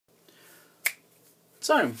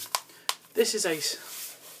So, this is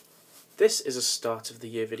a start of the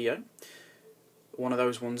year video. One of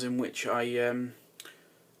those ones in which I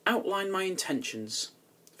outline my intentions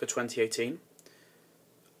for 2018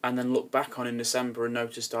 and then look back on in December and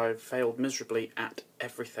noticed I've failed miserably at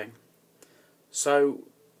everything. So,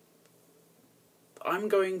 I'm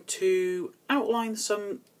going to outline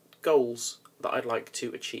some goals that I'd like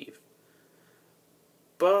to achieve.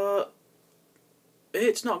 But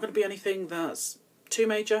it's not going to be anything that's too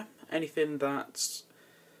major, anything that's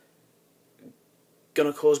going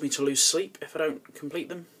to cause me to lose sleep if I don't complete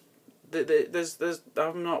them.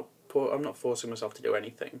 I'm not forcing myself to do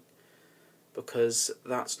anything, because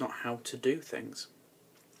that's not how to do things.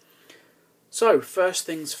 So, first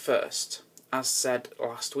things first. As said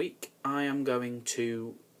last week, I am going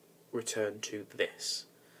to return to this.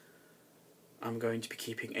 I'm going to be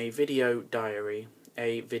keeping a video diary,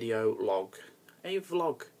 a video log, a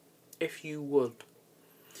vlog, if you would,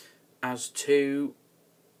 as to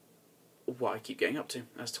what I keep getting up to,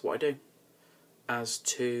 as to what I do, as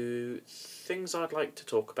to things I'd like to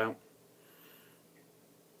talk about.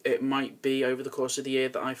 It might be over the course of the year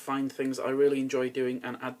that I find things that I really enjoy doing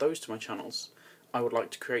and add those to my channels. I would like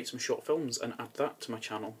to create some short films and add that to my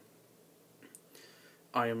channel.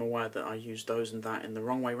 I am aware that I use those and that in the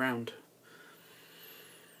wrong way round.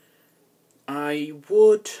 I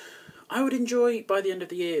would enjoy, by the end of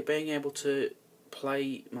the year, being able to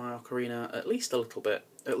play my ocarina at least a little bit,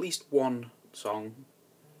 at least one song.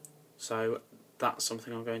 So that's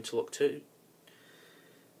something I'm going to look to.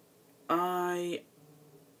 I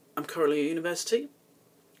am currently at university.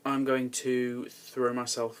 I'm going to throw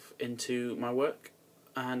myself into my work,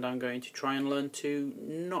 and I'm going to try and learn to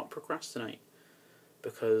not procrastinate,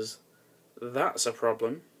 because that's a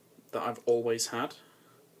problem that I've always had.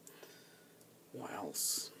 What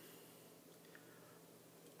else?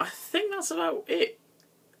 I think that's about it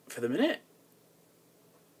for the minute.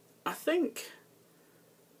 I think,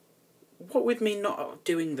 what with me not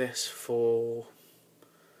doing this for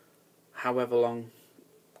however long,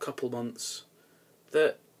 couple months,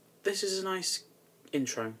 that this is a nice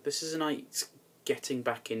intro. This is a nice getting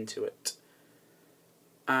back into it.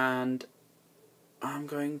 And I'm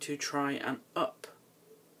going to try and up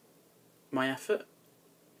my effort,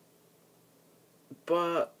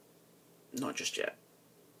 but not just yet.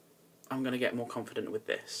 I'm going to get more confident with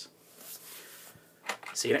this.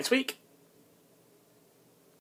 See you next week.